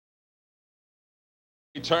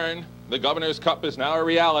Turn. The Governor's Cup is now a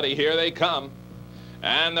reality. Here they come.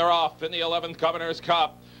 And they're off in the 11th Governor's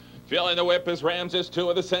Cup. Feeling the whip as Ramses 2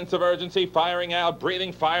 with a sense of urgency, firing out,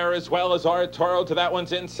 breathing fire as well as Arturo to that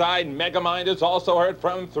one's inside. Megamind is also heard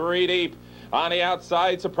from 3 deep. On the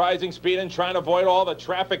outside, surprising speed and trying to avoid all the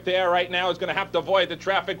traffic there right now. Is going to have to avoid the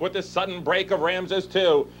traffic with this sudden break of Ramses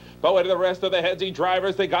 2. But with the rest of the headsy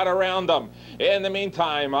drivers, they got around them. In the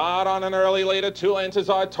meantime, out on an early lead of 2 lengths is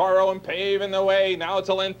Arturo and paving the way. Now it's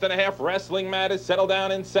a length and a half. Wrestling Matt has settled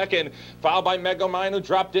down in second, followed by Megamind, who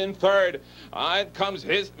dropped in third. On comes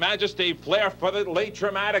His Majesty, Flair for the late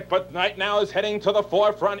dramatic, but right now is heading to the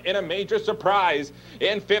forefront in a major surprise.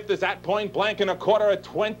 In fifth is At Point Blank in a quarter of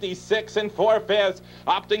 26 and 4/5.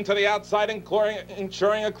 Opting to the outside and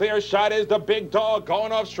ensuring a clear shot is the Big Dog,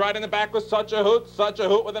 going off stride in the back with Such a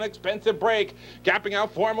Hoot with an expensive break. Gapping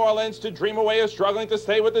out 4 more lengths to Dream Away, is struggling to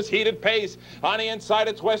stay with this heated pace. On the inside,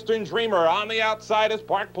 it's Western Dreamer. On the outside is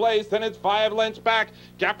Park Place, then it's 5 lengths back.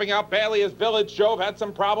 Gapping out Bailey as Village Jove had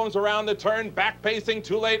some problems around the turn. Back pacing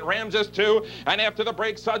too late, Ramses 2. And after the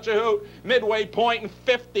break, Such a Hoot. Midway point and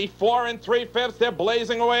 54 and 3/5. They're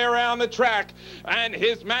blazing away around the track. And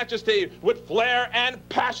His Majesty with flair and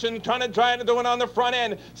passion trying to do it on the front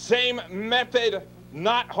end. Same method.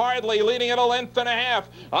 Not hardly, leading at a length and a half.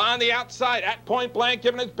 On the outside, At Point Blank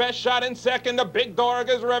giving his best shot in second. The Big Dog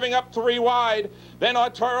is revving up 3 wide. Then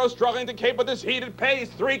Arturo struggling to keep with this heated pace.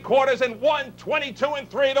 3/4 and 1:22 and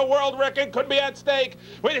 3. The world record could be at stake.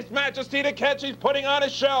 With His Majesty to catch, he's putting on a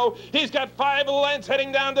show. He's got 5 lengths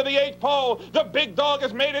heading down to the 8th pole. The Big Dog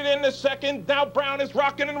has made it in the second. Now Brown is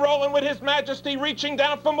rocking and rolling with His Majesty reaching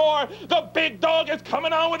down for more. The Big Dog is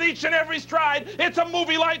coming on with each and every stride. It's a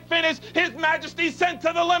movie-like finish. His Majesty sent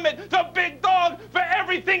to the limit. The Big Dog for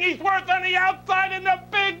everything he's worth on the outside, and the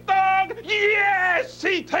Big Dog, yes,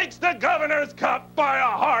 he takes the Governor's Cup by a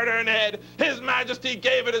hard-earned head. His Majesty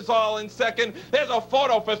gave it his all in second. There's a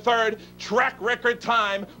photo for third. Track record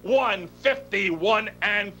time 1:51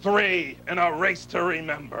 and 3 in a race to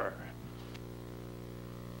remember.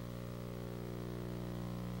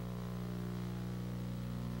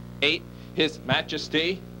 Eight, His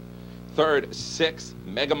Majesty. Third, 6,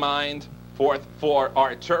 Megamind. Fourth, 4,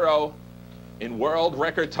 Arturo. In world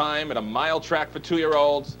record time at a mile track for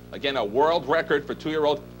 2-year-olds. Again, a world record for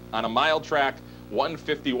 2-year-olds on a mile track,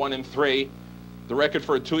 1:51 and 3. The record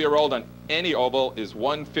for a 2-year-old on any oval is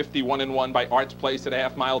 1:51 and 1 by Arts Place at a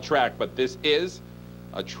half-mile track. But this is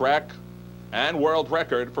a track and world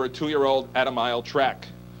record for a 2-year-old at a mile track.